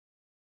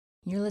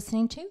You're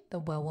listening to the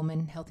Well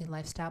Woman Healthy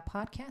Lifestyle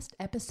Podcast,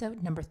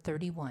 episode number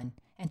 31.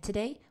 And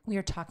today we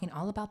are talking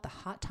all about the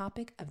hot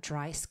topic of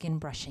dry skin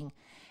brushing.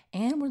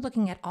 And we're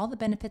looking at all the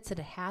benefits that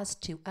it has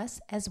to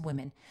us as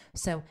women.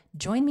 So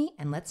join me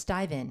and let's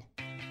dive in.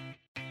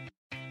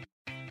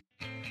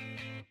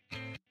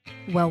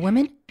 Well,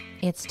 women,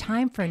 it's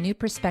time for a new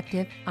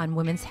perspective on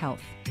women's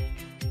health.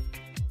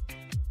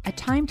 A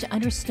time to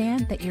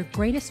understand that your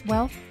greatest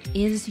wealth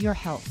is your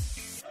health.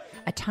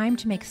 A time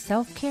to make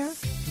self-care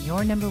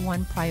your number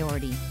one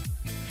priority.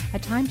 A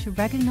time to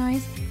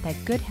recognize that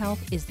good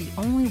health is the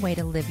only way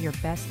to live your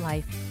best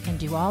life and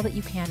do all that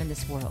you can in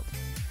this world.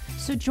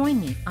 So join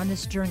me on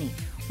this journey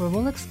where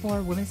we'll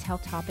explore women's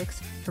health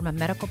topics from a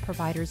medical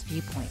provider's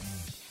viewpoint,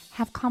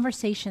 have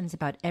conversations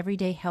about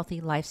everyday healthy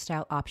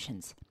lifestyle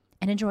options,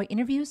 and enjoy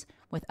interviews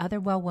with other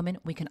well women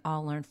we can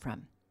all learn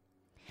from.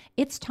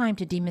 It's time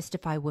to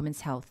demystify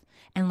women's health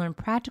and learn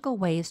practical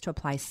ways to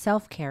apply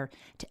self-care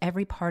to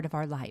every part of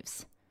our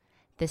lives.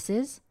 This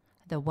is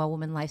the Well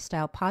Woman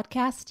Lifestyle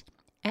Podcast,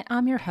 and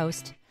I'm your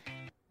host,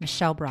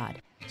 Michelle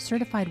Broad,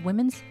 certified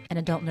women's and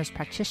adult nurse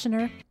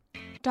practitioner,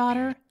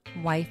 daughter,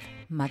 wife,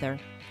 mother,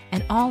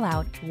 and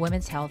all-out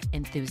women's health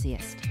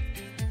enthusiast.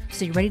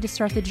 So you ready to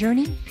start the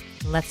journey?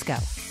 Let's go.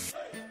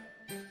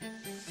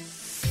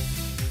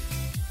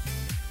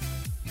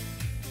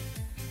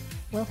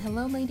 Well,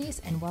 hello,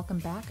 ladies, and welcome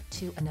back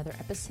to another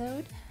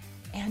episode.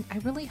 And I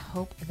really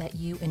hope that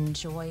you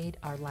enjoyed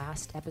our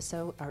last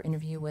episode, our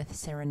interview with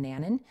Sarah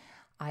Nannon.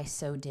 I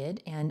so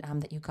did, and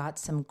that you got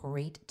some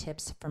great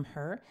tips from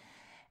her.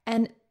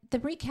 And the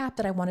recap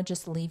that I want to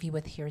just leave you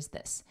with here is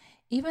this.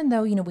 Even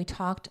though, we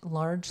talked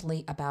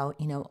largely about,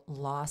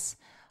 loss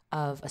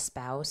of a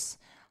spouse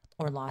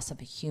or loss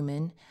of a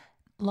human,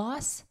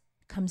 loss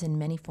comes in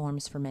many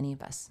forms for many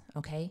of us,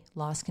 okay?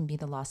 Loss can be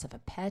the loss of a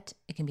pet.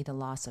 It can be the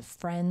loss of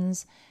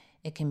friends.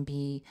 It can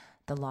be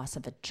the loss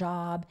of a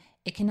job.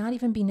 It cannot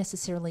even be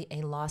necessarily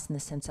a loss in the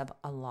sense of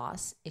a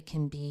loss. It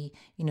can be,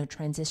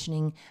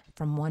 transitioning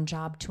from one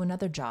job to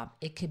another job.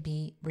 It could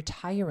be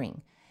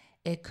retiring.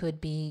 It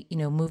could be,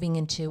 moving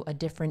into a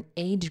different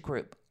age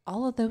group.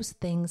 All of those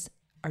things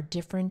are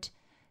different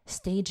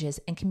stages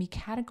and can be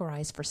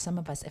categorized for some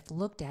of us if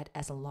looked at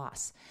as a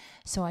loss.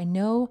 So I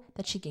know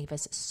that she gave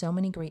us so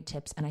many great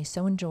tips, and I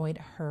so enjoyed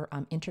her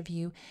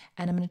interview,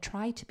 and I'm going to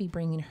try to be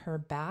bringing her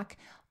back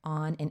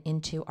on and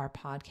into our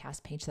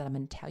podcast page that I'm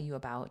going to tell you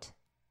about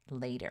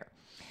later.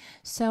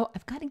 So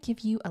I've got to give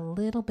you a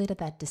little bit of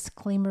that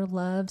disclaimer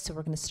love. So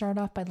we're going to start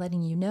off by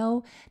letting you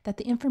know that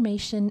the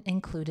information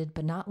included,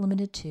 but not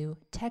limited to,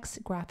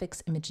 text,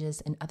 graphics,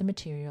 images, and other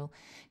material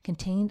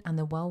contained on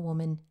the Well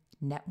Woman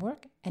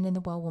Network and in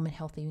the Well Woman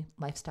Healthy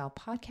Lifestyle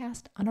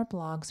Podcast, on our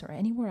blogs, or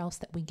anywhere else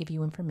that we give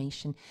you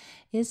information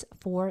is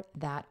for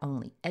that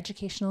only.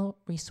 Educational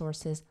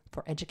resources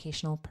for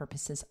educational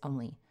purposes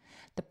only.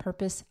 The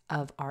purpose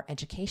of our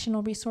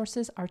educational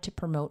resources are to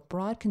promote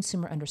broad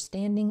consumer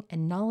understanding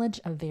and knowledge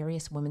of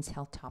various women's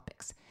health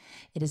topics.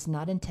 It is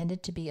not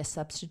intended to be a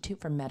substitute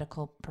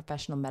for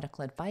professional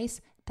medical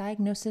advice,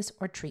 diagnosis,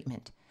 or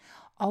treatment.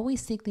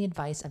 Always seek the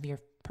advice of your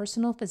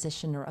personal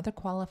physician or other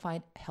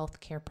qualified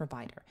healthcare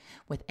provider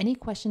with any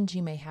questions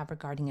you may have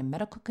regarding a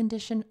medical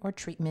condition or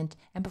treatment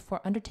and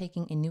before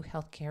undertaking a new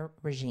healthcare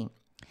regime.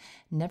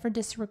 Never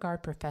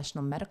disregard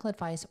professional medical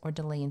advice or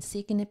delay in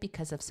seeking it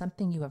because of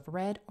something you have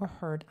read or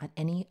heard on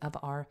any of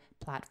our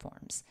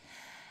platforms.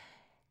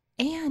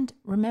 And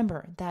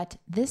remember that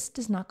this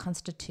does not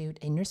constitute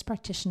a nurse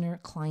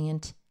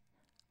practitioner-client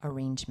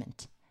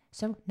arrangement.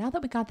 So now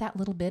that we got that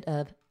little bit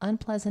of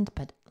unpleasant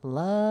but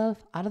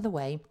love out of the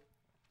way,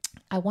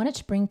 I wanted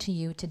to bring to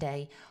you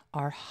today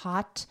our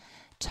hot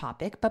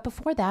topic. But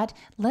before that,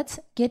 let's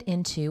get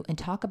into and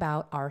talk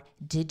about our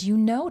Did You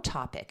Know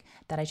topic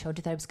that I told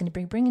you that I was going to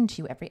be bringing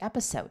to you every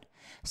episode.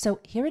 So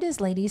here it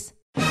is, ladies.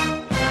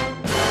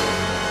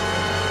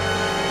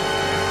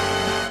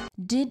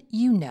 Did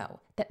you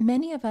know that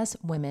many of us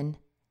women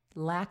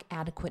lack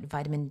adequate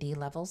vitamin D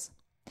levels?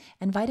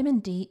 And vitamin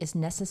D is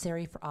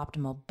necessary for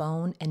optimal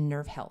bone and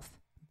nerve health,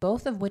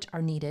 both of which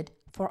are needed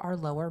for our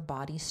lower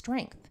body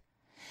strength.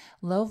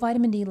 Low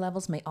vitamin D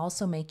levels may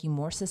also make you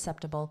more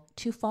susceptible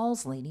to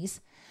falls,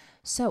 ladies.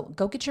 So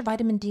go get your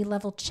vitamin D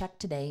level checked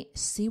today,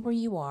 see where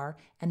you are,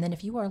 and then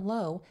if you are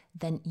low,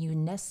 then you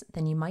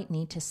might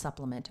need to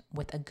supplement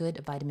with a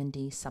good vitamin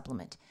D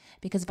supplement.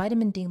 Because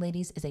vitamin D,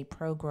 ladies, is a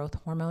pro-growth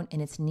hormone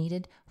and it's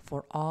needed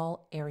for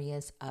all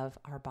areas of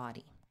our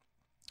body.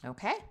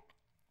 Okay?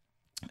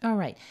 All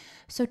right,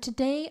 so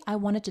today I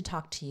wanted to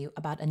talk to you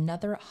about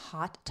another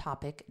hot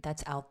topic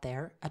that's out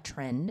there, a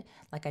trend.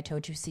 Like I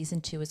told you, season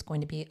 2 is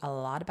going to be a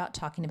lot about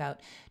talking about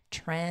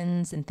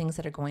trends and things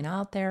that are going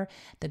out there,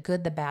 the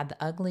good, the bad,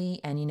 the ugly,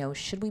 and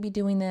should we be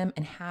doing them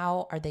and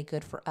how are they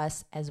good for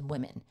us as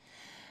women?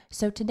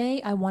 So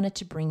today I wanted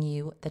to bring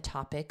you the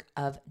topic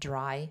of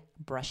dry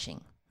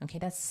brushing. Okay,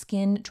 that's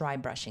skin dry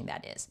brushing,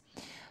 that is.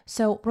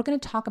 So we're going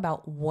to talk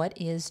about what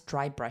is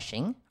dry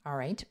brushing. All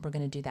right, we're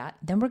going to do that.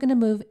 Then we're going to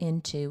move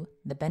into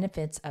the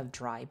benefits of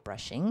dry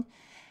brushing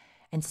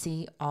and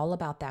see all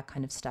about that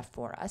kind of stuff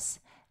for us.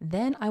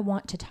 Then I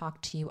want to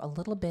talk to you a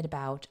little bit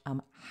about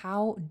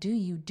how do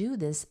you do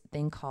this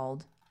thing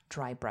called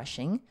dry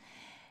brushing.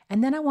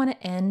 And then I want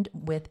to end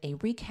with a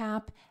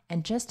recap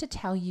and just to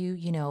tell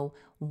you,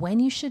 when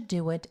you should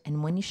do it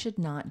and when you should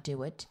not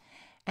do it.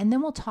 And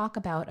then we'll talk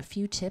about a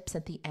few tips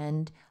at the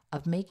end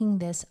of making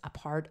this a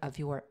part of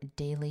your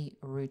daily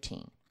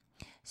routine.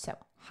 So,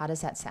 how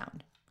does that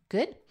sound?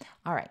 Good?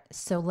 All right,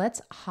 so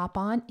let's hop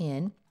on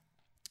in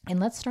and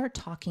let's start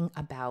talking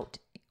about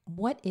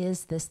what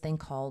is this thing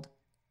called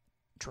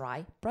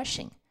dry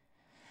brushing.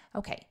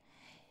 Okay,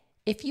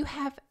 if you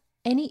have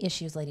any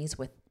issues, ladies,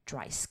 with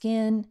dry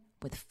skin,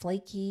 with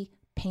flaky,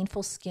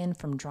 painful skin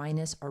from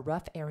dryness or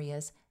rough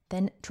areas,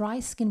 then dry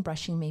skin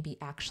brushing may be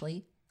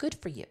actually good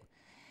for you.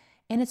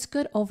 And it's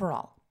good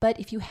overall. But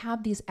if you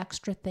have these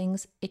extra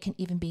things, it can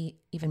even be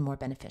even more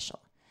beneficial.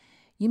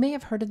 You may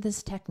have heard of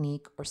this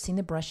technique or seen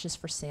the brushes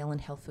for sale in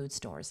health food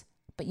stores,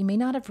 but you may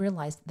not have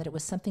realized that it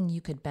was something you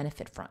could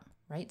benefit from,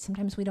 right?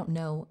 Sometimes we don't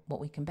know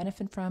what we can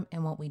benefit from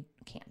and what we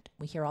can't.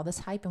 We hear all this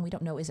hype and we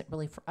don't know, is it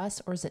really for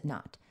us or is it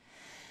not?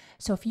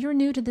 So if you're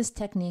new to this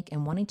technique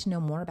and wanting to know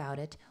more about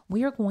it,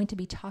 we are going to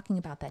be talking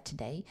about that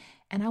today.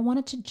 And I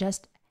wanted to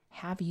just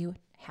have you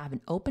have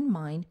an open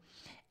mind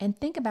and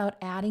think about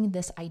adding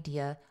this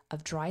idea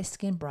of dry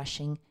skin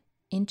brushing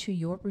into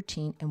your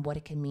routine and what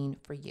it can mean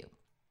for you.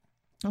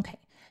 Okay,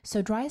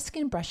 so dry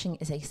skin brushing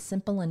is a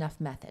simple enough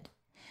method.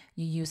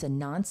 You use a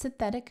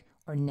non-synthetic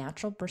or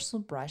natural bristle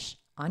brush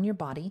on your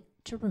body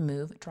to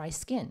remove dry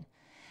skin.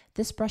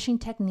 This brushing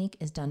technique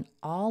is done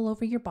all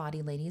over your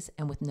body, ladies,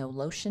 and with no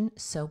lotion,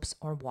 soaps,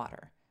 or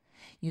water.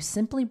 You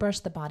simply brush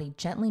the body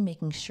gently,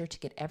 making sure to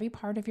get every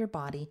part of your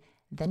body,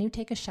 then you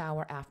take a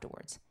shower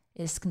afterwards.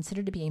 It is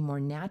considered to be a more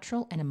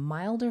natural and a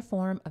milder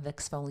form of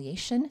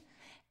exfoliation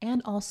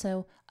and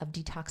also of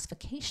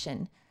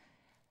detoxification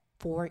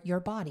for your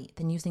body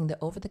than using the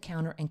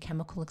over-the-counter and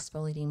chemical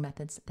exfoliating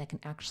methods that can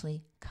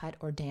actually cut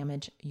or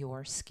damage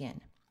your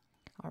skin.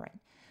 All right,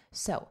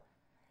 so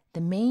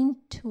the main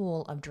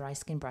tool of dry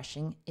skin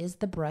brushing is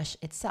the brush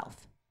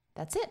itself.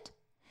 That's it.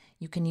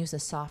 You can use a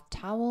soft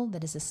towel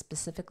that is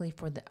specifically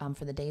for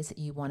the days that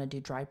you want to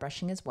do dry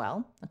brushing as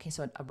well. Okay,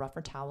 so a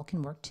rougher towel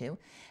can work too.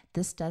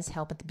 This does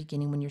help at the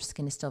beginning when your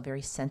skin is still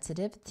very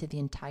sensitive to the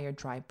entire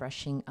dry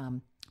brushing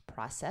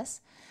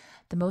process.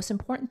 The most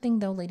important thing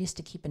though, ladies,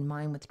 to keep in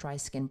mind with dry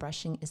skin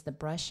brushing is the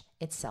brush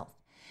itself.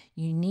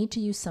 You need to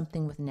use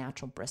something with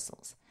natural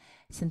bristles.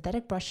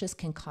 Synthetic brushes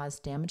can cause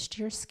damage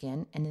to your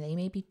skin and they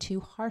may be too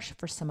harsh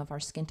for some of our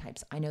skin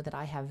types. I know that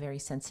I have very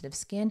sensitive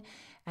skin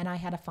and I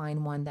had to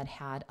find one that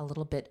had a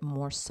little bit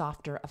more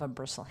softer of a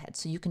bristle head.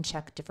 So you can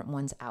check different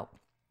ones out.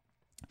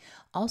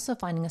 Also,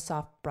 finding a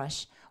soft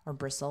brush or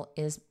bristle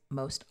is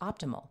most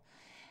optimal.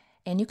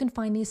 And you can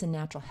find these in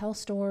natural health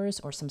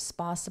stores or some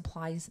spa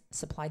supplies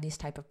supply these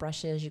type of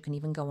brushes. You can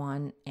even go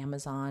on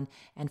Amazon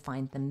and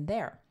find them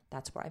there.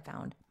 That's where I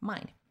found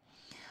mine.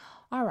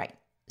 All right,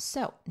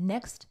 so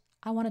next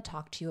I want to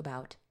talk to you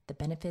about the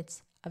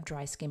benefits of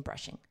dry skin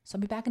brushing. So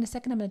I'll be back in a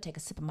second. I'm going to take a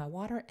sip of my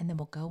water and then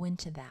we'll go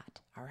into that.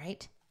 All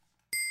right.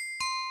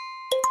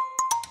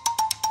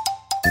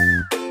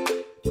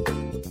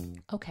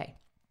 Okay.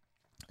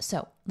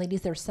 So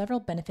ladies, there are several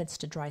benefits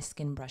to dry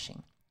skin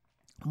brushing.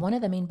 One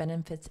of the main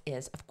benefits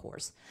is, of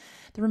course,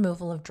 the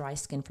removal of dry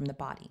skin from the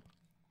body.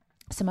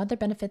 Some other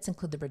benefits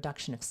include the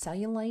reduction of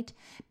cellulite,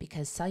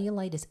 because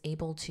cellulite is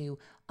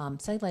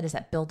cellulite is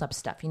that built up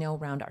stuff,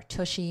 around our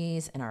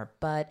tushies and our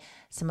butt.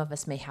 Some of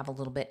us may have a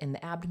little bit in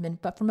the abdomen,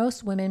 but for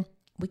most women,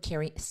 we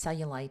carry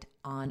cellulite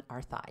on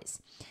our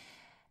thighs.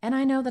 And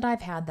I know that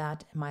I've had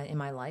that in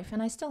my life,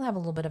 and I still have a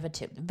little bit of it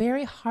too.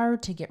 Very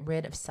hard to get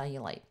rid of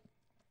cellulite.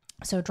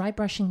 So dry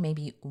brushing may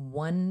be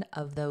one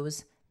of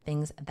those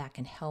things that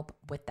can help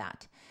with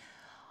that.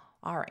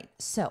 All right,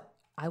 so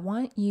I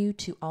want you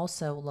to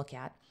also look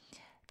at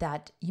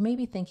that. You may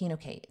be thinking,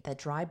 okay, that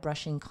dry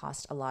brushing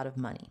costs a lot of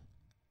money,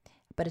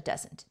 but it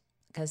doesn't,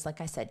 because like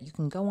I said, you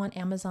can go on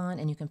Amazon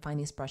and you can find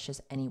these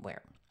brushes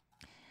anywhere.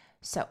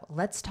 So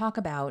let's talk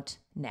about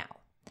now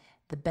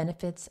the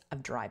benefits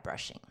of dry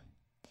brushing.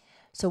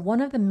 So one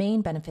of the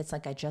main benefits,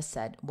 like I just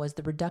said, was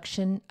the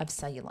reduction of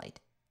cellulite.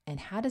 And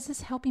how does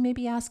this help, you may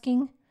be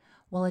asking?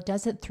 Well, it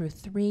does it through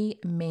three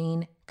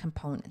main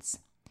components.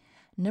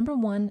 Number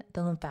one,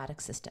 the lymphatic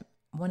system.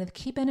 One of the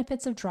key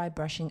benefits of dry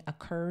brushing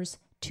occurs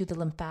to the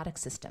lymphatic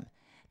system.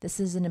 This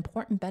is an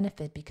important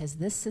benefit because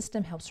this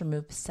system helps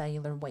remove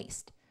cellular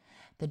waste.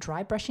 The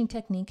dry brushing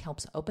technique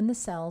helps open the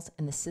cells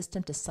and the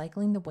system to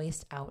cycling the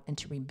waste out and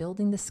to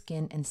rebuilding the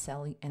skin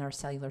and our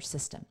cellular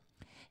system.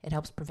 It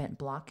helps prevent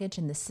blockage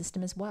in this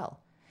system as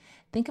well.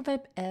 Think of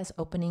it as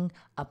opening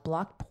up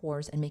blocked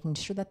pores and making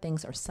sure that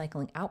things are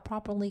cycling out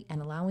properly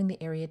and allowing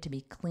the area to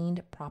be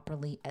cleaned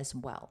properly as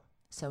well.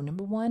 So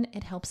number one,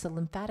 it helps the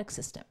lymphatic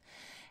system.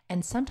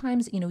 And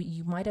sometimes,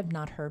 you might have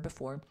not heard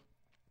before,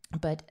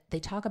 but they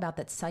talk about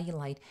that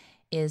cellulite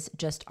is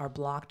just our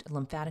blocked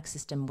lymphatic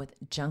system with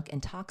junk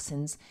and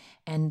toxins.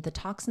 And the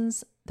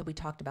toxins that we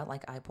talked about,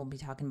 like I will be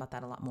talking about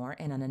that a lot more.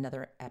 And on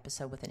another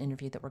episode with an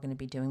interview that we're going to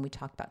be doing, we're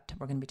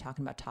going to be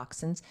talking about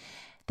toxins.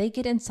 They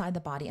get inside the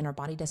body and our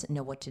body doesn't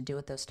know what to do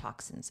with those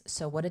toxins.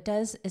 So what it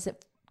does is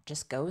it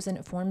just goes and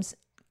it forms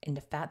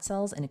into fat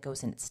cells and it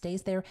goes and it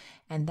stays there.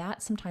 And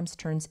that sometimes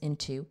turns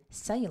into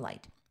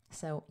cellulite.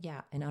 So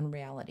yeah, an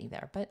unreality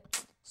there,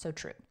 but so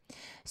true.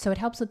 So it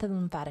helps with the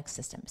lymphatic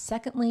system.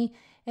 Secondly,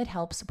 it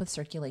helps with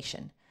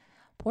circulation.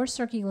 Poor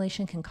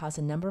circulation can cause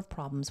a number of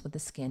problems with the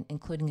skin,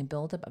 including a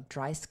buildup of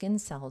dry skin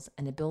cells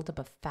and a buildup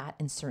of fat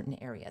in certain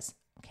areas.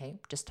 Okay,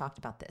 just talked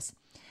about this.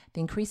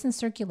 The increase in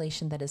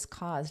circulation that is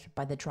caused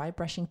by the dry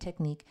brushing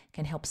technique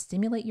can help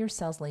stimulate your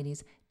cells,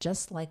 ladies,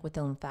 just like with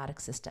the lymphatic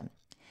system.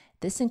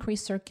 This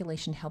increased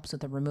circulation helps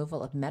with the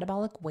removal of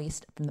metabolic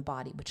waste from the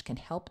body, which can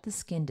help the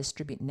skin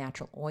distribute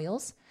natural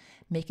oils,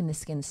 making the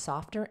skin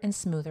softer and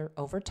smoother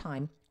over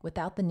time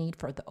without the need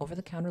for the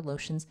over-the-counter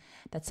lotions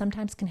that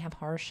sometimes can have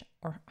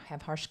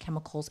harsh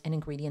chemicals and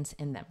ingredients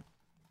in them.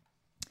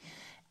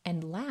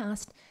 And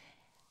last,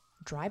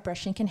 dry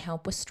brushing can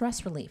help with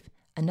stress relief.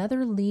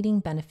 Another leading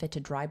benefit to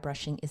dry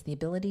brushing is the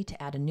ability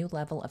to add a new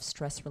level of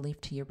stress relief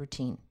to your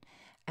routine.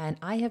 And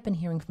I have been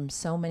hearing from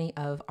so many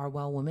of our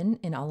well women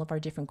in all of our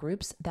different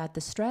groups that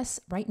the stress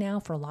right now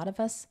for a lot of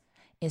us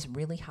is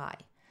really high.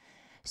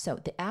 So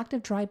the act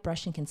of dry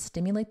brushing can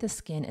stimulate the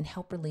skin and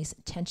help release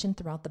tension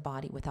throughout the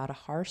body without a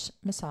harsh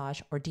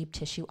massage or deep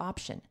tissue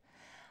option.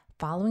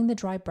 Following the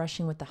dry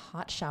brushing with the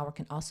hot shower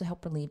can also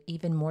help relieve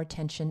even more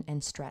tension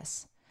and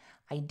stress.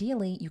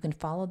 Ideally, you can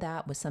follow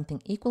that with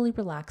something equally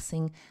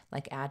relaxing,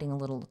 like adding a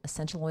little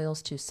essential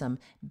oils to some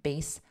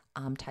base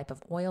type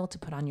of oil to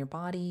put on your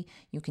body.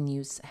 You can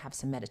have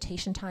some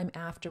meditation time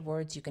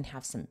afterwards. You can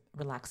have some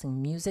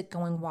relaxing music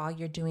going while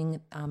you're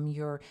doing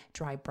your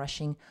dry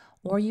brushing,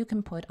 or you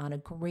can put on a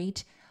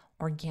great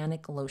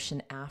organic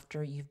lotion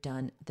after you've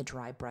done the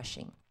dry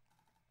brushing.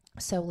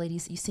 So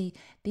ladies, you see,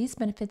 these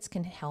benefits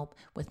can help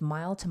with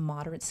mild to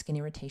moderate skin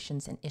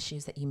irritations and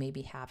issues that you may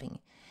be having.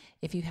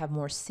 If you have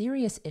more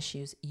serious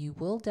issues, you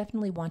will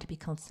definitely want to be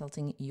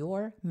consulting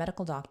your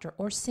medical doctor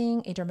or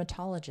seeing a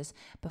dermatologist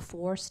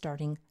before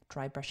starting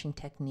dry brushing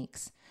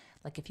techniques.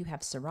 Like if you have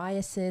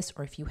psoriasis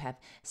or if you have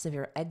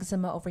severe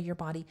eczema over your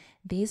body,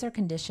 these are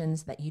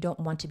conditions that you don't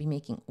want to be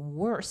making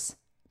worse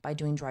by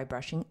doing dry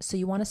brushing. So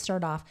you want to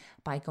start off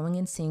by going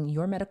and seeing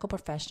your medical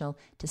professional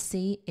to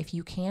see if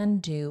you can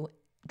do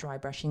dry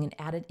brushing and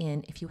add it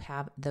in if you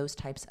have those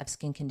types of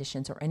skin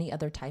conditions or any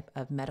other type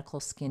of medical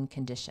skin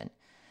condition.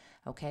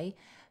 Okay,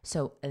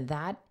 so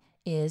that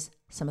is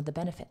some of the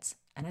benefits.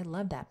 And I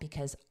love that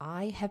because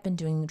I have been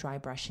doing dry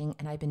brushing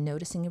and I've been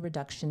noticing a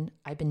reduction.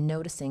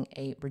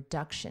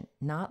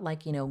 Not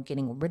like,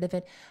 getting rid of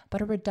it,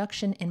 but a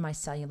reduction in my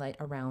cellulite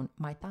around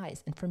my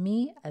thighs. And for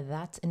me,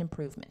 that's an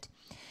improvement.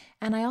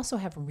 And I also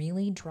have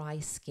really dry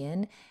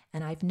skin.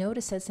 And I've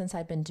noticed that since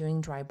I've been doing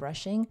dry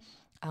brushing,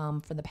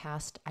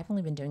 I've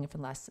only been doing it for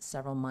the last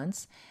several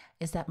months,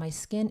 is that my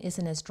skin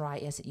isn't as dry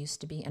as it used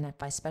to be. And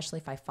especially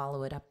if I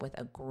follow it up with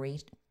a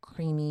great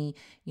creamy,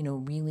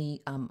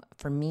 really,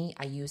 for me,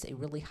 I use a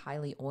really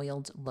highly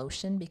oiled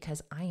lotion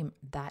because I am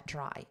that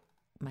dry.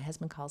 My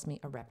husband calls me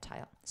a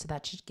reptile. So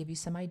that should give you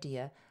some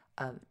idea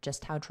of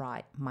just how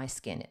dry my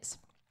skin is.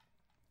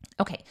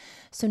 Okay,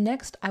 so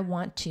next I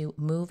want to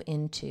move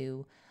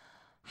into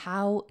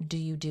how do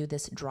you do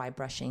this dry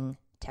brushing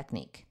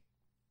technique?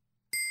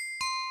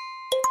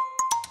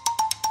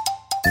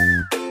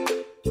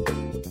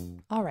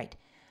 All right,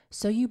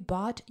 so you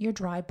bought your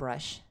dry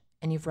brush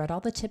and you've read all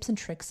the tips and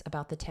tricks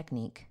about the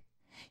technique.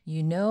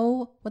 You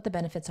know what the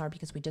benefits are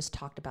because we just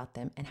talked about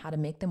them and how to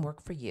make them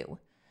work for you.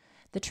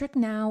 The trick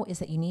now is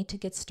that you need to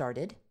get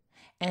started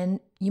and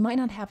you might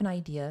not have an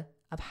idea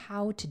of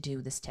how to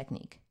do this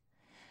technique.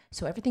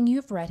 So everything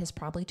you've read has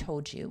probably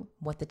told you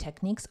what the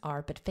techniques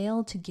are, but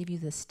failed to give you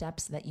the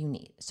steps that you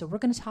need. So we're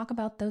going to talk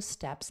about those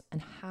steps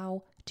and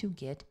how to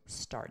get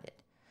started.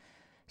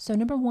 So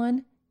number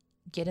one,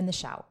 get in the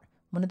shower.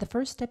 One of the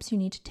first steps you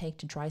need to take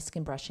to dry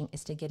skin brushing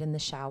is to get in the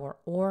shower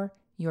or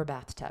your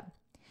bathtub.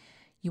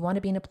 You want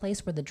to be in a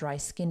place where the dry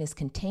skin is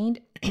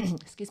contained,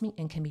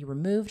 and can be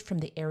removed from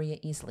the area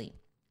easily.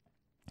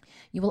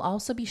 You will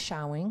also be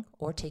showering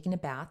or taking a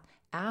bath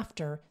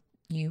after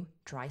you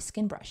dry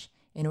skin brush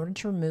in order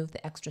to remove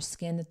the extra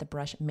skin that the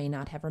brush may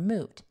not have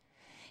removed.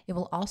 It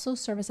will also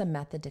serve as a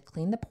method to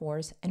clean the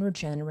pores and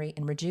regenerate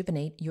and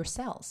rejuvenate your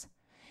cells.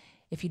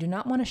 If you do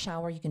not want to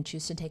shower, you can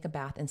choose to take a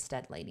bath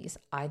instead, ladies.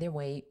 Either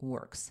way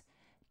works.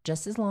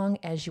 Just as long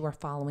as you are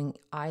following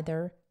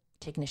either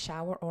taking a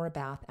shower or a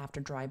bath after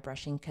dry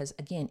brushing, because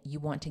again, you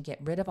want to get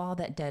rid of all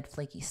that dead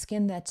flaky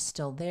skin that's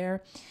still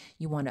there.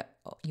 You want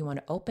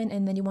to open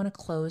and then you want to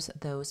close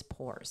those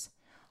pores.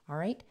 All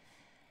right?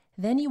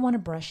 Then you want to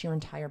brush your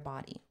entire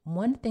body.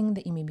 One thing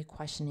that you may be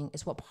questioning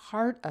is what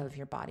part of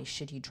your body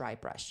should you dry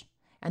brush?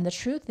 And the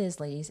truth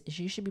is, ladies, is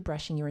you should be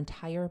brushing your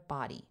entire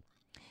body.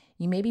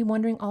 You may be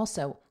wondering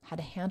also how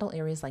to handle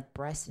areas like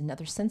breasts and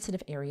other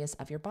sensitive areas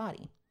of your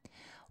body.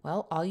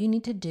 Well, all you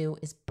need to do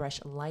is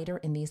brush lighter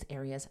in these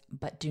areas,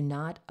 but do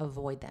not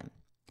avoid them.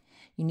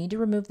 You need to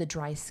remove the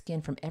dry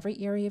skin from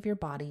every area of your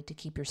body to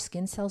keep your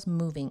skin cells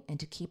moving and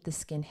to keep the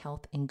skin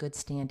health in good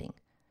standing.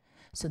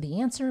 So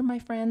the answer, my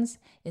friends,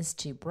 is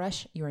to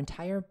brush your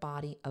entire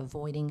body,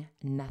 avoiding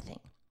nothing.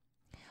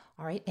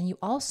 All right, and you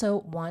also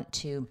want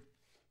to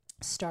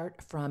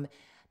start from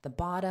the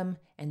bottom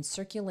and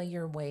circulate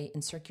your way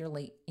and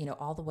circulate,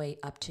 all the way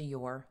up to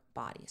your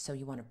body. So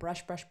you want to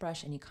brush,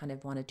 and you kind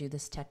of want to do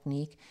this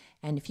technique.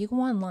 And if you go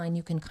online,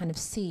 you can kind of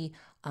see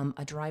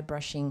a dry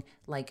brushing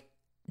like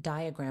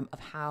diagram of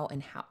how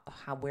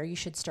where you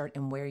should start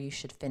and where you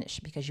should finish,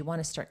 because you want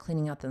to start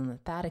cleaning out the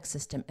lymphatic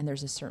system, and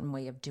there's a certain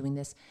way of doing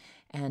this,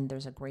 and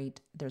there's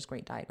great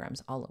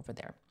diagrams all over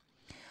there.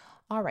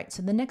 All right,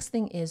 so the next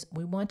thing is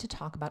we want to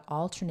talk about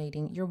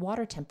alternating your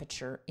water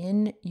temperature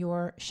in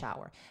your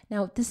shower.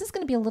 Now, this is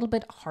going to be a little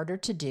bit harder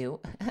to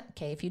do,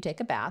 okay, if you take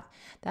a bath.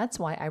 That's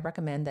why I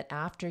recommend that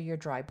after your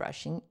dry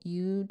brushing,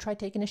 you try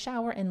taking a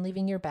shower and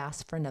leaving your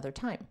bath for another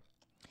time.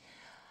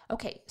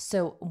 Okay,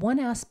 so one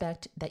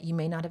aspect that you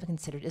may not have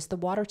considered is the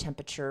water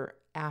temperature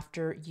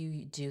after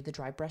you do the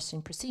dry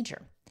brushing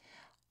procedure.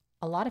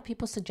 A lot of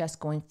people suggest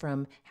going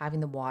from having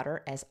the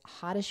water as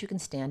hot as you can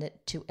stand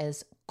it to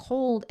as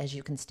cold as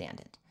you can stand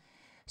it.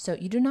 So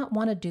you do not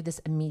want to do this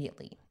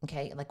immediately,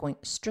 okay? Like going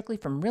strictly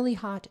from really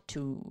hot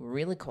to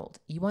really cold.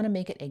 You want to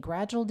make it a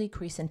gradual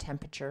decrease in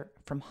temperature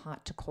from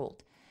hot to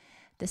cold.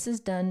 This is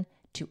done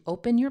to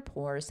open your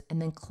pores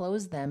and then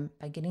close them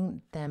by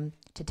getting them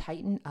to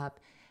tighten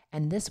up.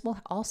 And this will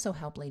also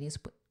help, ladies,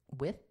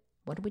 with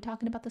what are we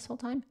talking about this whole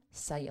time?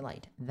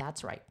 Cellulite.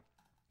 That's right.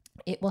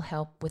 It will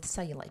help with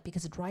cellulite,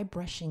 because dry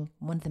brushing,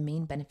 one of the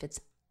main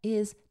benefits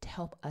is to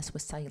help us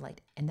with cellulite.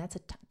 And that's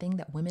a thing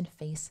that women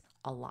face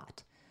a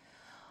lot.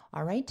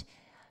 All right.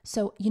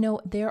 So,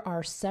 there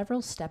are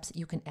several steps that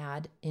you can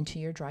add into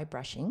your dry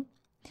brushing,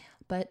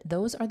 but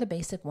those are the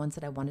basic ones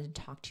that I wanted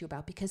to talk to you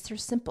about because they're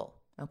simple.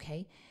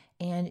 Okay.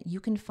 And you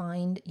can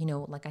find,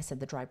 like I said,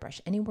 the dry brush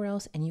anywhere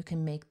else, and you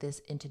can make this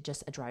into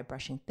just a dry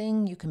brushing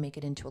thing. You can make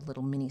it into a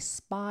little mini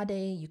spa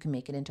day. You can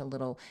make it into a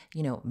little,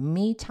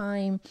 me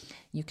time.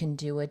 You can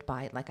do it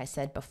by, like I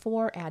said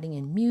before, adding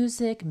in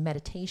music,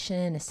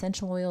 meditation,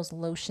 essential oils,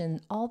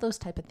 lotion, all those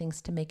type of things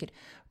to make it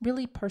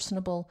really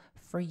personable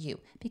for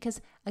you.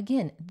 Because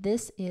again,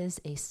 this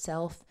is a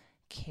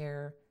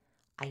self-care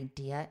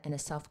idea and a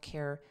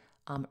self-care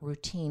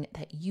routine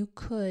that you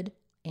could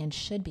and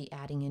should be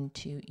adding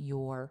into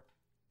your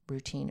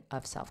routine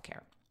of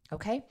self-care.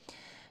 Okay?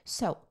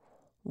 So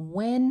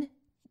when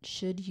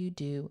should you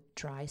do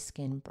dry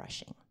skin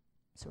brushing?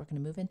 So we're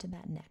going to move into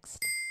that next.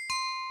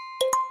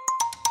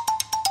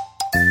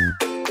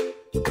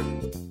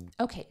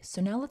 Okay,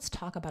 so now let's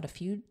talk about a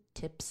few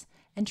tips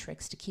and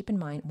tricks to keep in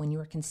mind when you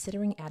are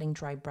considering adding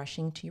dry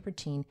brushing to your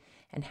routine,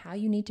 and how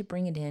you need to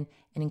bring it in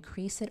and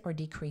increase it or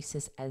decrease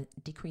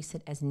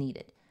it as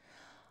needed.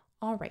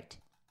 All right.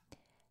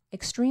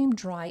 Extreme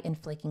dry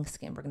and flaking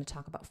skin, we're going to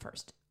talk about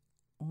first.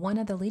 One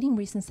of the leading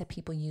reasons that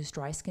people use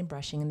dry skin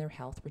brushing in their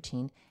health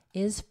routine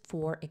is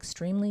for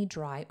extremely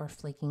dry or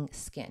flaking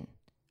skin.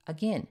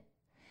 Again,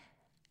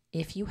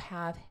 if you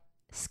have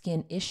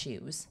skin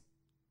issues,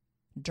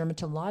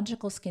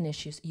 dermatological skin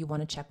issues, you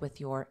want to check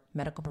with your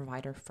medical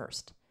provider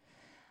first.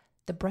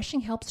 The brushing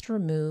helps to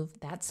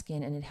remove that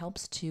skin, and it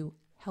helps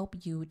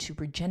you to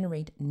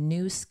regenerate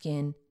new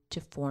skin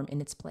to form in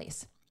its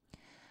place.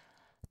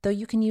 Though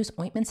you can use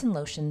ointments and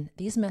lotion,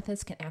 these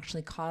methods can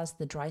actually cause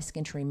the dry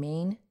skin to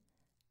remain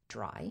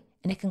dry,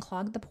 and it can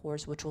clog the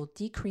pores, which will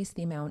decrease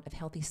the amount of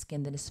healthy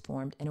skin that is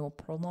formed, and it will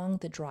prolong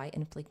the dry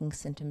and flaking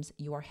symptoms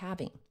you are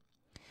having.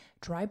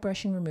 Dry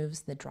brushing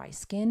removes the dry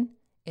skin,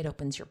 it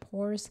opens your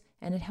pores,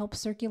 and it helps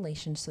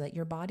circulation so that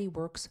your body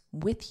works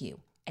with you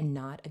and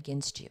not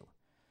against you.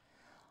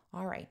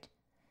 All right.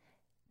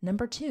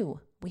 Number 2,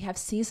 we have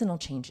seasonal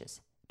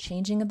changes,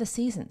 changing of the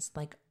seasons.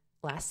 Like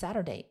last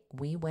Saturday,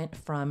 we went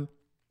from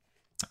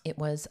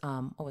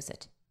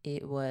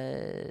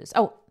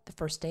the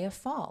first day of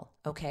fall.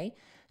 Okay.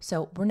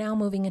 So we're now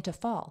moving into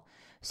fall.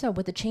 So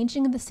with the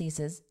changing of the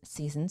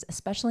seasons,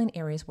 especially in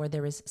areas where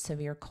there is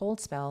severe cold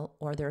spell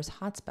or there's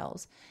hot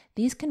spells,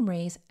 these can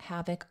raise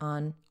havoc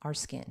on our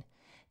skin.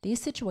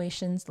 These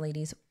situations,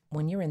 ladies,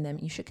 when you're in them,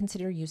 you should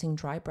consider using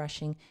dry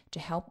brushing to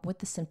help with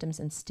the symptoms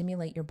and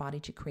stimulate your body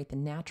to create the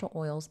natural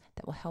oils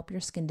that will help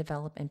your skin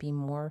develop and be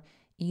more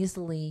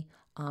easily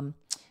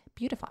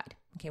beautified,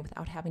 okay,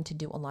 without having to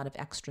do a lot of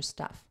extra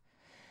stuff.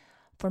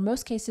 For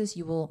most cases,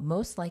 you will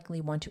most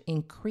likely want to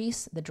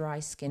increase the dry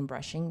skin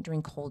brushing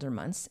during colder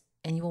months,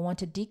 and you will want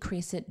to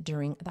decrease it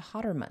during the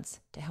hotter months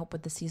to help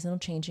with the seasonal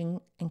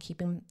changing and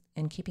keeping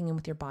in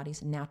with your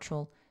body's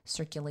natural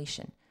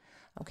circulation.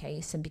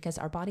 Okay, so because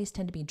our bodies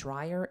tend to be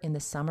drier in the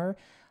summer,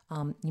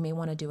 you may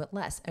want to do it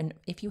less. And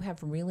if you have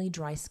really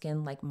dry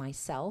skin like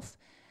myself,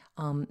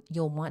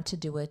 you'll want to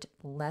do it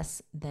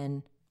less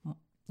than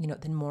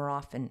more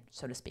often,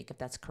 so to speak, if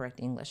that's correct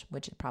English,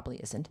 which it probably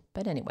isn't.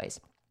 But anyways,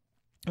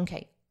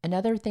 okay.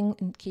 Another thing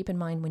to keep in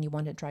mind when you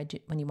want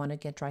to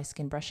get dry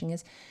skin brushing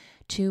is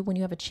to when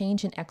you have a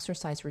change in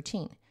exercise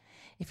routine.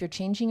 If you're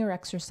changing your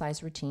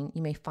exercise routine,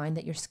 you may find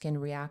that your skin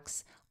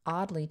reacts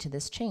oddly to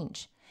this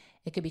change.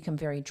 It could become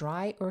very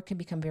dry or it could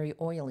become very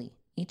oily.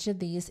 Each of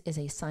these is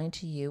a sign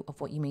to you of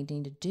what you may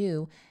need to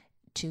do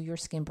to your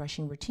skin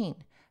brushing routine.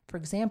 For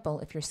example,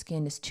 if your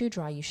skin is too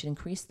dry, you should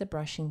increase the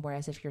brushing,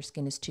 whereas if your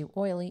skin is too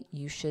oily,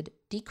 you should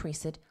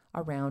decrease it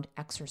around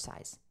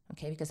exercise,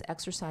 okay? Because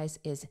exercise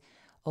is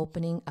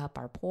opening up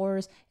our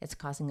pores, it's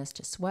causing us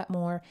to sweat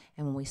more,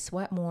 and when we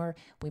sweat more,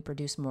 we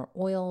produce more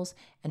oils,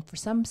 and for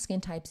some skin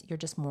types, you're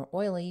just more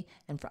oily,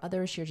 and for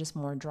others, you're just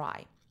more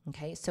dry,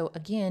 okay? So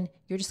again,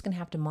 you're just gonna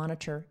have to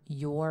monitor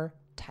your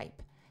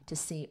type to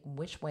see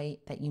which way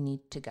that you need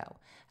to go.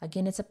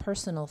 Again, it's a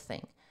personal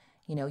thing.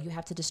 You know, you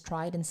have to just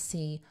try it and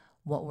see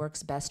what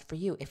works best for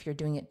you. If you're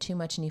doing it too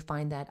much and you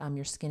find that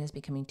your skin is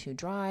becoming too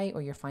dry,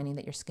 or you're finding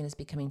that your skin is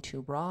becoming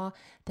too raw,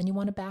 then you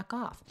want to back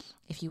off.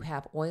 If you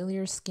have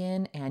oilier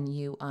skin and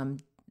you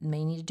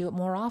may need to do it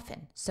more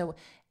often. So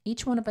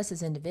each one of us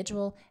is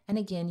individual. And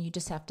again, you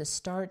just have to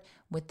start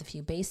with a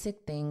few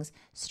basic things.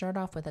 Start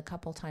off with a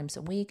couple times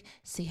a week,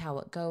 see how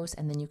it goes,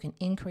 and then you can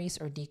increase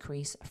or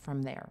decrease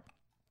from there.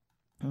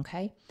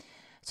 Okay?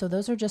 So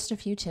those are just a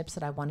few tips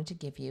that I wanted to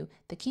give you.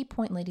 The key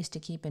point, ladies, to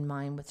keep in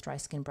mind with dry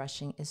skin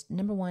brushing is,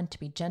 number one, to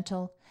be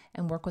gentle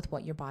and work with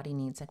what your body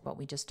needs, like what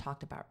we just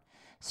talked about.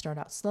 Start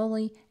out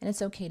slowly, and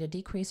it's okay to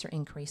decrease or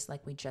increase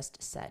like we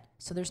just said.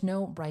 So there's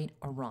no right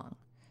or wrong.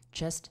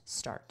 Just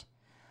start.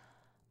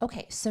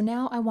 Okay, so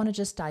now I want to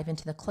just dive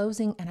into the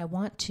closing, and I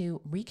want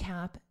to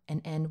recap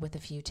and end with a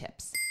few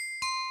tips.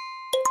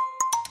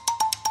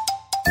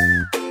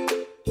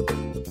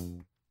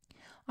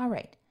 All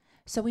right.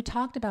 So we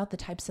talked about the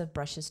types of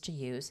brushes to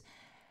use,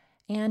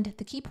 and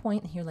the key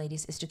point here,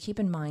 ladies, is to keep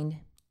in mind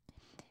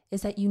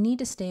is that you need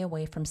to stay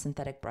away from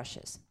synthetic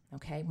brushes,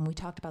 okay? When we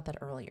talked about that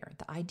earlier,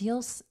 the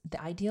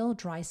ideal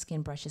dry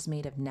skin brush is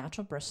made of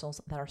natural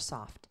bristles that are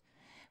soft.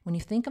 When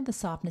you think of the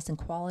softness and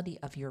quality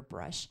of your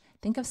brush,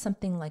 think of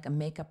something like a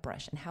makeup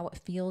brush and how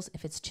it feels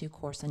if it's too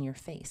coarse on your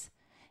face.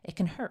 It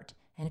can hurt,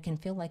 and it can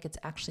feel like it's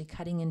actually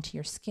cutting into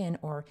your skin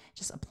or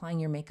just applying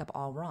your makeup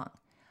all wrong.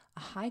 A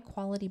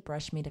high-quality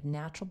brush made of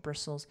natural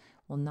bristles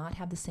will not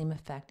have the same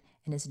effect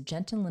and is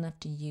gentle enough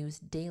to use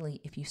daily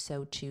if you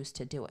so choose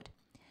to do it.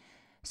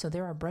 So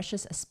there are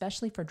brushes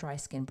especially for dry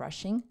skin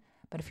brushing,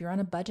 but if you're on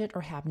a budget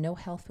or have no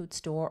health food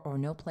store or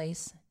no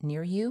place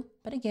near you,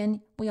 but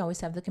again, we always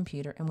have the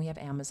computer and we have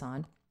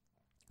Amazon,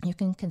 you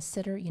can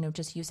consider,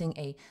 just using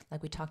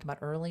like we talked about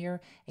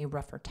earlier, a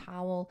rougher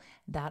towel.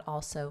 That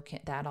also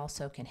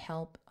can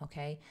help,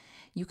 okay?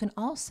 You can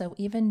also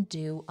even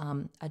do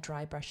a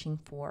dry brushing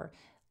for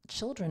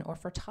children or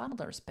for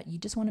toddlers, but you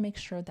just want to make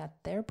sure that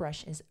their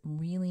brush is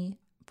really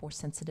for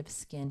sensitive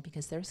skin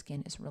because their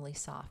skin is really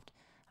soft,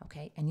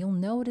 okay? And you'll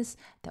notice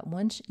that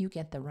once you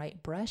get the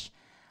right brush,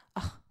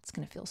 it's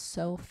going to feel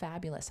so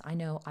fabulous. I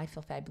know I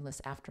feel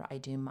fabulous after I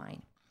do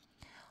mine.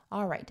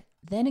 All right,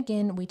 then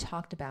again, we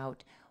talked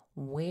about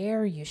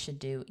where you should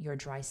do your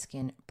dry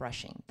skin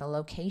brushing, the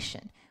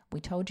location.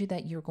 We told you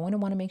that you're going to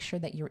want to make sure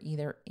that you're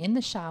either in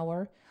the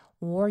shower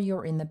or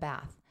you're in the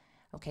bath.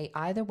 Okay,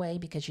 either way,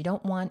 because you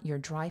don't want your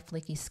dry,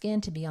 flaky skin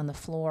to be on the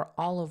floor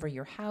all over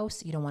your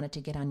house. You don't want it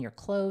to get on your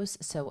clothes.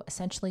 So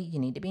essentially, you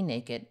need to be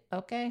naked.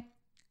 Okay,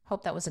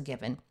 hope that was a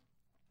given.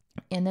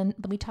 And then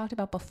we talked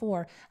about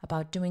before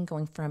about going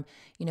from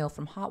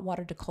hot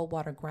water to cold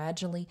water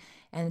gradually.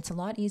 And it's a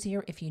lot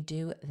easier if you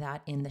do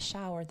that in the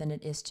shower than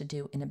it is to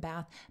do in a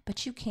bath.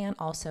 But you can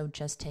also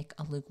just take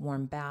a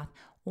lukewarm bath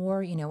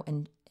or,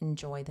 and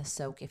enjoy the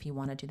soak if you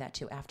want to do that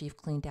too after you've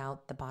cleaned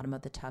out the bottom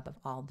of the tub of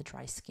all the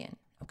dry skin.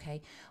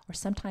 Okay. Or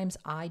sometimes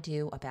I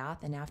do a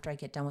bath, and after I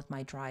get done with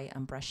my dry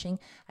brushing,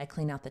 I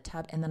clean out the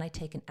tub, and then I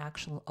take an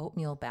actual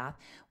oatmeal bath,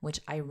 which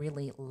I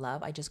really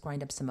love. I just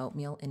grind up some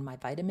oatmeal in my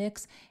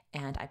Vitamix,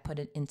 and I put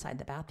it inside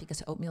the bath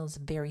because oatmeal is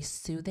very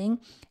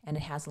soothing, and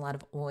it has a lot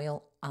of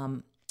oil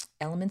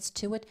elements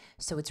to it,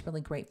 so it's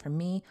really great for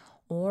me.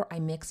 Or I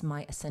mix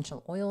my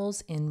essential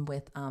oils in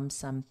with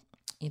some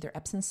either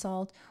Epsom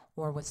salt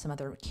or with some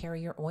other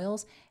carrier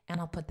oils, and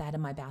I'll put that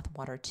in my bath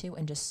water too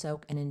and just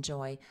soak and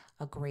enjoy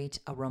a great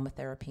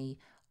aromatherapy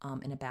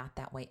in a bath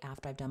that way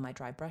after I've done my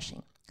dry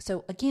brushing.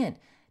 So again,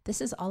 this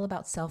is all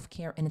about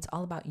self-care, and it's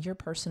all about your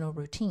personal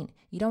routine.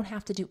 You don't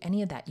have to do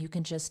any of that. You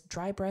can just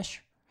dry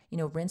brush,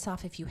 rinse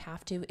off if you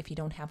have to, if you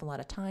don't have a lot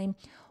of time,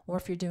 or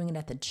if you're doing it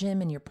at the gym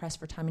and you're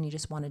pressed for time and you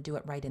just want to do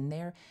it right in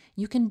there.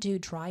 You can do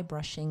dry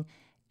brushing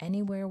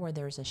anywhere where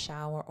there's a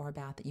shower or a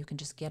bath that you can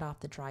just get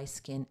off the dry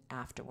skin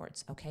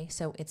afterwards, okay?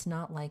 So it's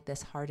not like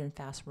this hard and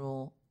fast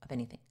rule of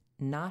anything.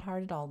 Not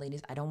hard at all,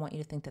 ladies. I don't want you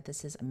to think that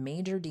this is a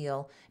major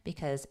deal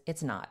because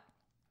it's not.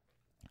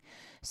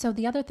 So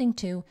the other thing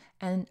too,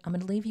 and I'm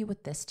going to leave you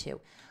with this too,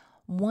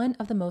 one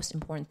of the most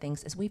important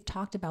things is we've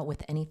talked about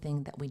with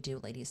anything that we do,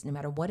 ladies, no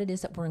matter what it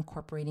is that we're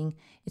incorporating,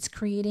 it's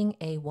creating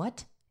a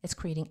what? It's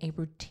creating a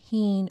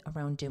routine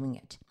around doing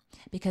it.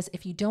 Because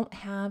if you don't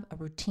have a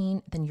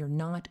routine, then you're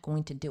not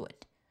going to do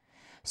it.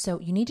 So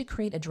you need to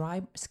create a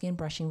dry skin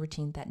brushing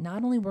routine that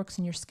not only works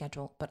in your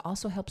schedule, but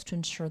also helps to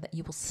ensure that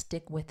you will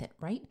stick with it,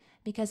 right?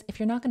 Because if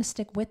you're not going to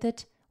stick with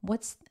it,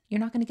 you're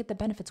not going to get the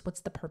benefits.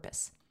 What's the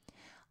purpose?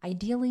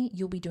 Ideally,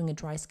 you'll be doing a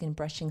dry skin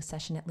brushing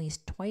session at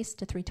least 2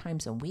 to 3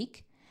 times a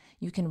week.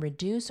 You can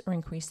reduce or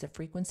increase the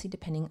frequency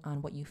depending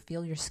on what you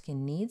feel your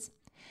skin needs.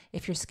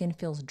 If your skin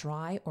feels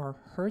dry or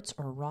hurts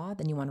or raw,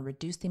 then you want to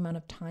reduce the amount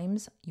of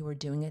times you are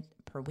doing it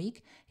per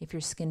week. If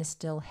your skin is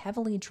still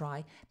heavily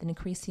dry, then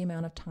increase the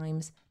amount of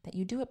times that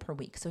you do it per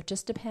week. So it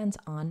just depends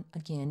on,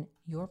 again,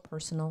 your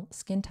personal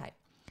skin type.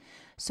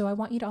 So I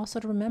want you to also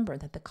to remember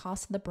that the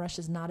cost of the brush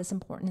is not as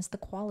important as the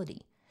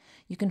quality.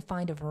 You can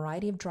find a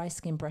variety of dry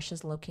skin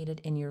brushes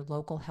located in your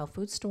local health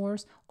food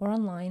stores or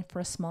online for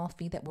a small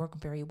fee that work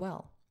very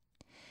well.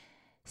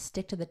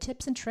 Stick to the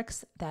tips and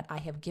tricks that I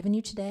have given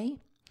you today,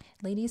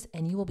 ladies,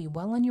 and you will be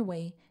well on your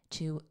way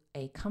to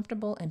a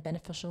comfortable and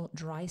beneficial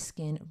dry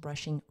skin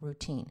brushing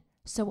routine.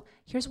 So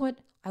here's what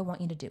I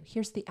want you to do.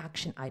 Here's the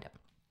action item.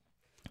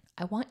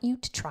 I want you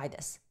to try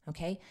this,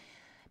 okay?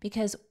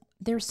 Because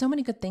there's so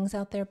many good things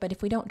out there, but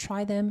if we don't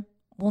try them,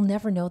 we'll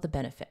never know the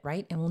benefit,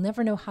 right? And we'll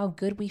never know how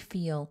good we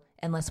feel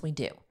unless we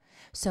do.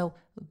 So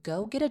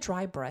go get a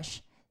dry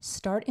brush.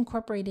 Start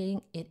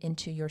incorporating it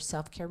into your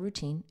self-care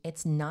routine.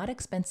 It's not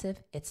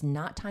expensive. It's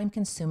not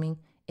time-consuming.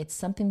 It's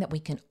something that we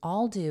can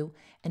all do,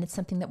 and it's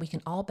something that we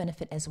can all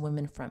benefit as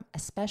women from,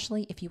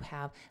 especially if you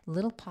have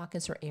little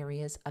pockets or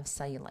areas of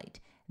cellulite.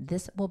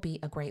 This will be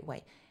a great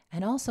way.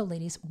 And also,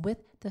 ladies, with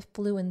the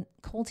flu and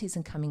cold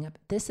season coming up,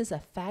 this is a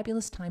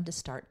fabulous time to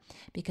start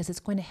because it's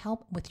going to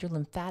help with your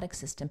lymphatic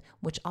system,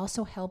 which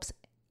also helps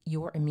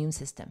your immune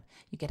system.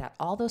 You get out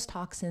all those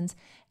toxins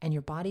and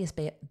your body is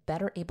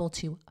better able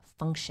to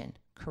function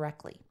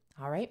correctly.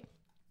 All right.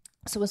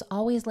 So as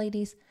always,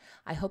 ladies,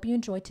 I hope you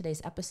enjoyed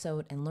today's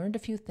episode and learned a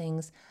few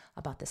things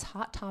about this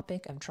hot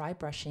topic of dry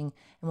brushing,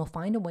 and will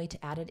find a way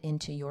to add it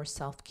into your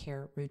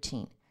self-care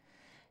routine.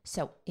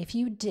 So if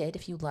you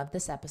loved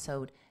this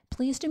episode,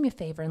 please do me a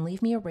favor and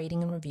leave me a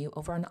rating and review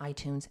over on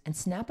iTunes, and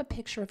snap a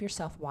picture of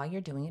yourself while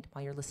you're doing it,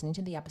 while you're listening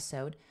to the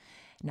episode,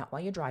 not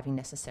while you're driving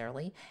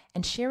necessarily,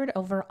 and share it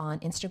over on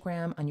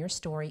Instagram on your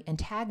story and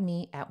tag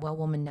me at Well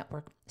Woman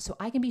Network so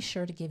I can be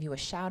sure to give you a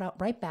shout out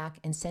right back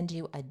and send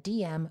you a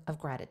DM of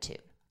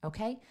gratitude.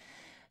 Okay?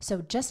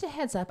 So just a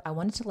heads up, I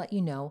wanted to let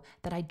you know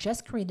that I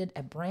just created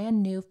a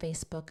brand new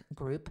Facebook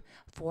group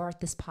for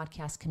this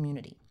podcast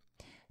community,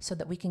 so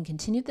that we can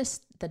continue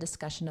the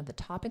discussion of the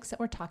topics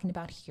that we're talking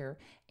about here.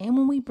 And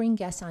when we bring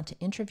guests on to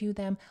interview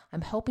them,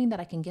 I'm hoping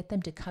that I can get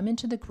them to come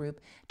into the group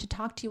to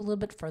talk to you a little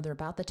bit further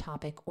about the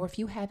topic, or if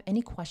you have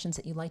any questions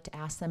that you'd like to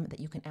ask them,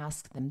 that you can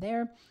ask them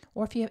there,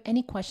 or if you have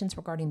any questions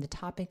regarding the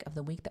topic of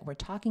the week that we're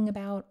talking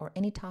about, or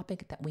any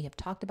topic that we have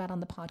talked about on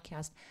the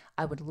podcast,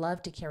 I would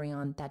love to carry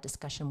on that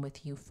discussion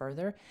with you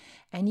further.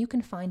 And you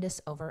can find us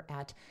over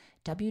at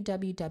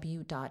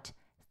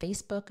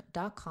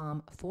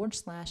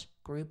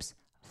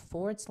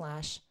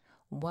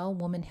www.facebook.com/groups/Well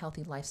Woman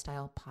Healthy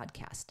Lifestyle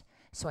Podcast.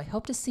 So I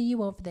hope to see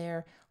you over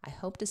there. I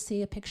hope to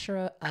see a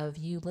picture of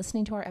you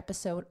listening to our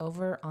episode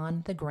over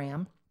on the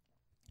gram.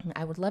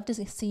 I would love to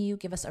see you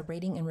give us a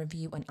rating and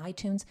review on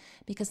iTunes,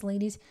 because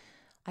ladies,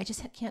 I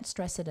just can't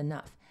stress it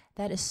enough.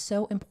 That is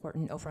so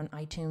important over on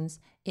iTunes.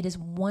 It is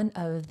one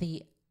of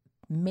the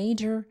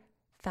major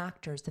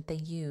factors that they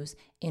use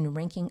in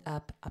ranking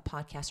up a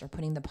podcast or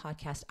putting the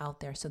podcast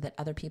out there so that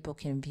other people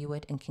can view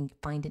it and can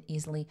find it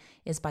easily,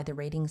 is by the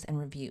ratings and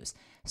reviews.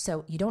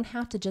 So you don't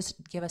have to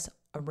just give us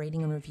a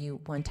rating and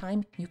review one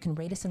time. You can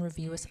rate us and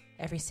review us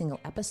every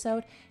single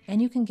episode,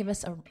 and you can give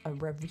us a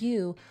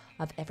review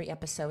of every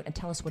episode and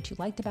tell us what you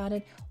liked about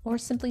it, or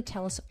simply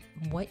tell us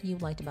what you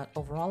liked about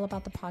overall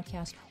about the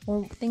podcast,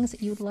 or things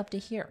that you would love to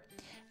hear.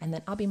 And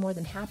then I'll be more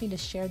than happy to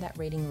share that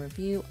rating and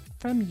review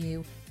from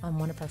you on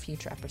one of our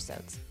future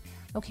episodes.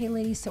 Okay,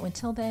 ladies, so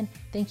until then,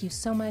 thank you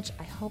so much.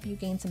 I hope you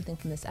gained something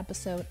from this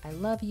episode. I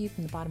love you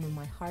from the bottom of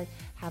my heart.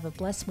 Have a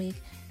blessed week,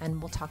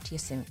 and we'll talk to you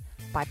soon.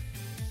 Bye.